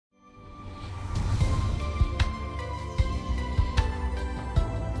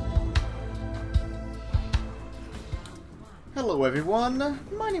Hello everyone,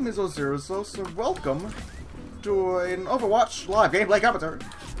 my name is Ozirozos, and welcome to an Overwatch live gameplay commentary,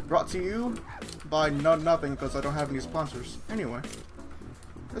 brought to you by nothing, because I don't have any sponsors. Anyway,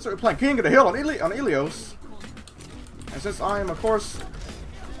 let's start playing King of the Hill on Ilios, and since I am, of course,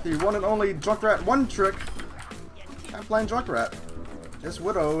 the one and only Junkrat one trick, I'm playing Junkrat. This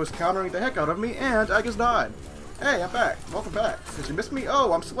Widow is countering the heck out of me, and I just died. Hey, I'm back. Welcome back. Did you miss me?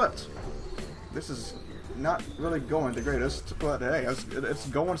 Oh, I'm slipped. This is not really going the greatest, but hey, it's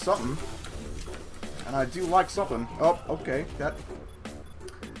going something. And I do like something. Oh, okay. That.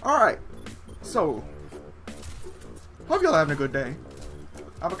 Alright. So, hope y'all having a good day.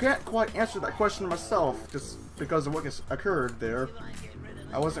 I can't quite answer that question myself, just because of what has occurred there.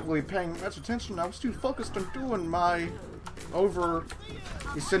 I wasn't really paying much attention. I was too focused on doing my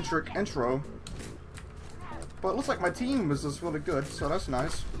eccentric intro. But it looks like my team is just really good, so that's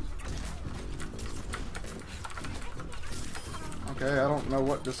nice. Okay, I don't know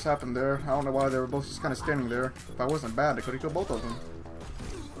what just happened there. I don't know why they were both just kind of standing there. If I wasn't bad, I could have killed both of them.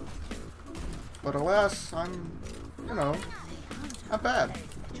 But alas, I'm, you know, not bad.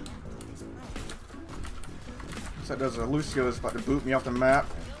 So there's a Lucio that's about to boot me off the map.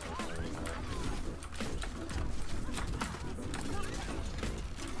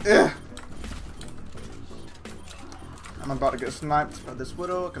 Ugh. I'm about to get sniped by this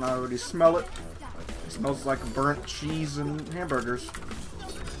Widow. I can already smell it. It smells like burnt cheese and hamburgers.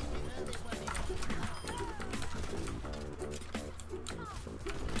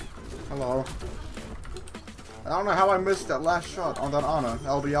 Hello. I don't know how I missed that last shot on that Ana,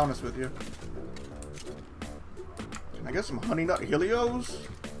 I'll be honest with you. Can I get some honey nut Helios?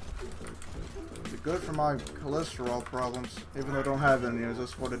 It'd be good for my cholesterol problems, even though I don't have any. It's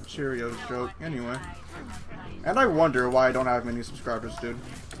just what a Cheerios joke. Anyway. And I wonder why I don't have many subscribers, dude.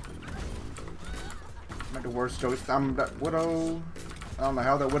 Like the worst jokes. I'm that Widow. I don't know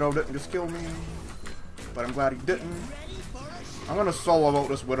how that Widow didn't just kill me, but I'm glad he didn't. I'm gonna solo vote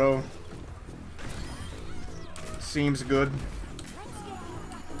this Widow. Seems good.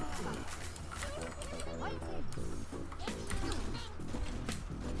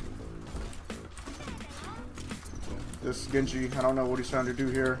 This Genji, I don't know what he's trying to do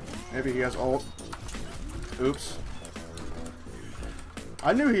here. Maybe he has ult. Oops.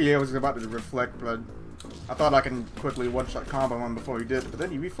 I knew he was about to reflect, but I thought I can quickly one-shot combo him before he did, but then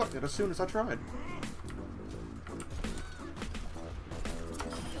he reflected as soon as I tried.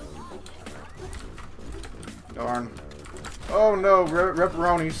 Darn. Oh no,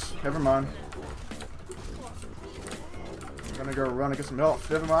 Ripperonis. Never mind. I'm gonna go run and get some help.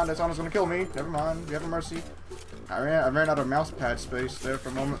 Never mind, that's almost gonna kill me. Never mind, you have a mercy. I ran out of mouse pad space there for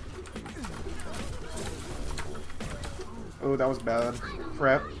a moment. Oh, that was bad.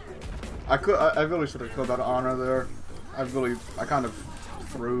 Crap. I really should have killed that Ana there. I kind of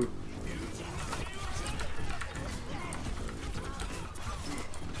threw.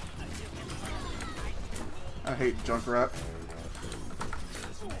 I hate Junkrat.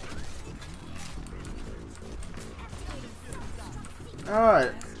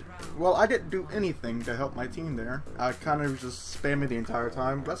 Alright. Well, I didn't do anything to help my team there. I kind of was just spamming the entire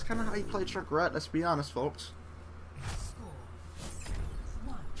time. That's kind of how you play Junkrat, let's be honest, folks.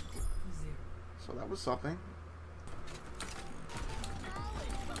 So that was something.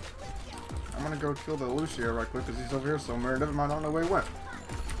 I'm gonna go kill the Lucio right quick because he's over here somewhere. Never mind, I don't know where he went.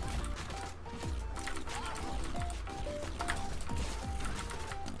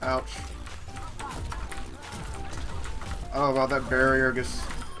 Ouch. Oh wow, that barrier just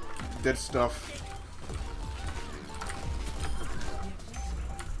did stuff.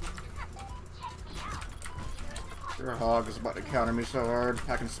 Your hog is about to counter me so hard.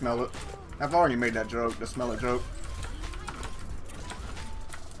 I can smell it. I've already made that joke, the smell it joke.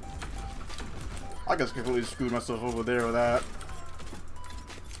 I guess completely screwed myself over there with that.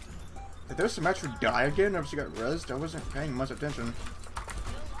 Did their Symmetra die again or she got rezzed? I wasn't paying much attention.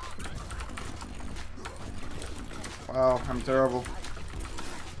 Wow, I'm terrible.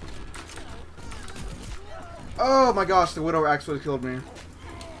 Oh my gosh, the Widow actually killed me.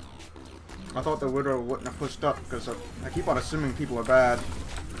 I thought the Widow wouldn't have pushed up because I keep on assuming people are bad.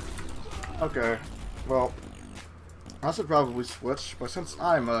 Okay, well, I should probably switch, but since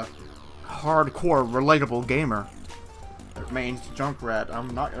I'm a hardcore relatable gamer that mains Junkrat,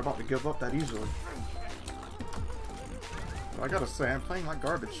 I'm not about to give up that easily. But I gotta say, I'm playing like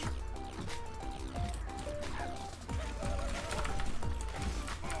garbage.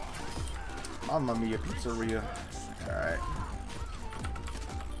 Mamma mia, pizzeria. Alright.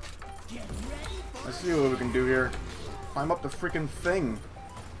 Let's see what we can do here. Climb up the freaking thing.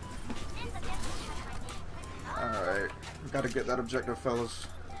 Alright. Gotta get that objective, fellas.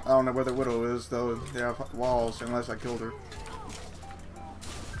 I don't know where the Widow is, though. They have walls, unless I killed her.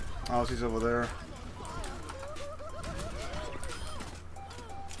 Oh, she's over there.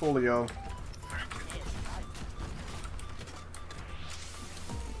 Folio.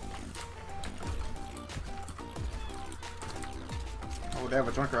 Oh, they have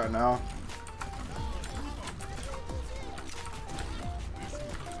a drunk right now.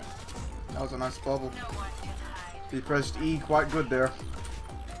 That was a nice bubble. He pressed E quite good there.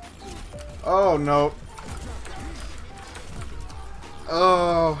 Oh no.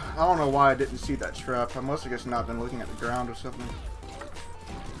 Oh, I don't know why I didn't see that trap. I must have just not been looking at the ground or something.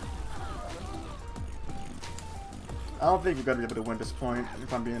 I don't think we're gonna be able to win this point,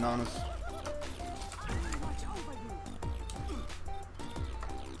 if I'm being honest.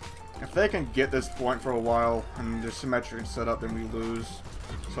 If they can get this point for a while and the symmetric setup, then we lose.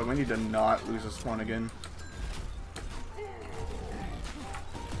 So we need to not lose this one again.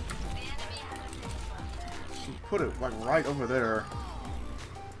 She put it like right over there.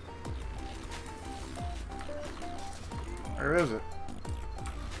 Where is it?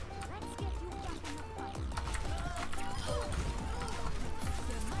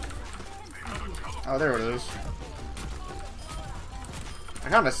 Oh, there it is. I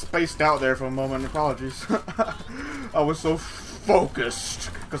kind of spaced out there for a moment. Apologies. I was so focused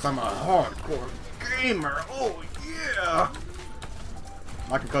because I'm a hardcore gamer. Oh yeah!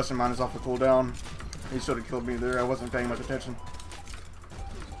 My concussion mine is off the cooldown. He should have killed me there. I wasn't paying much attention.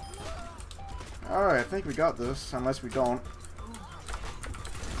 Alright, I think we got this, unless we don't.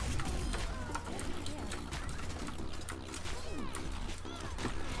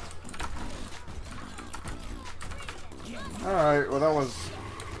 Alright, well that was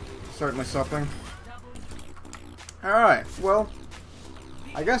certainly something. Alright, well,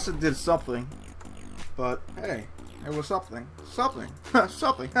 I guess it did something. But, hey, it was something. Something.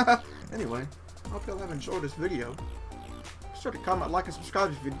 Something. Anyway, I hope y'all have enjoyed this video. Be sure to comment, like, and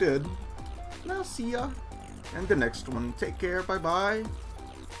subscribe if you did. And I'll see ya in the next one. Take care, bye-bye,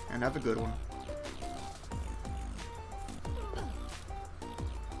 and have a good one.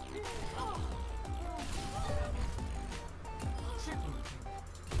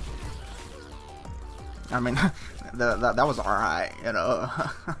 I mean, that was alright, you know.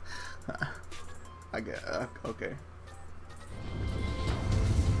 I get okay.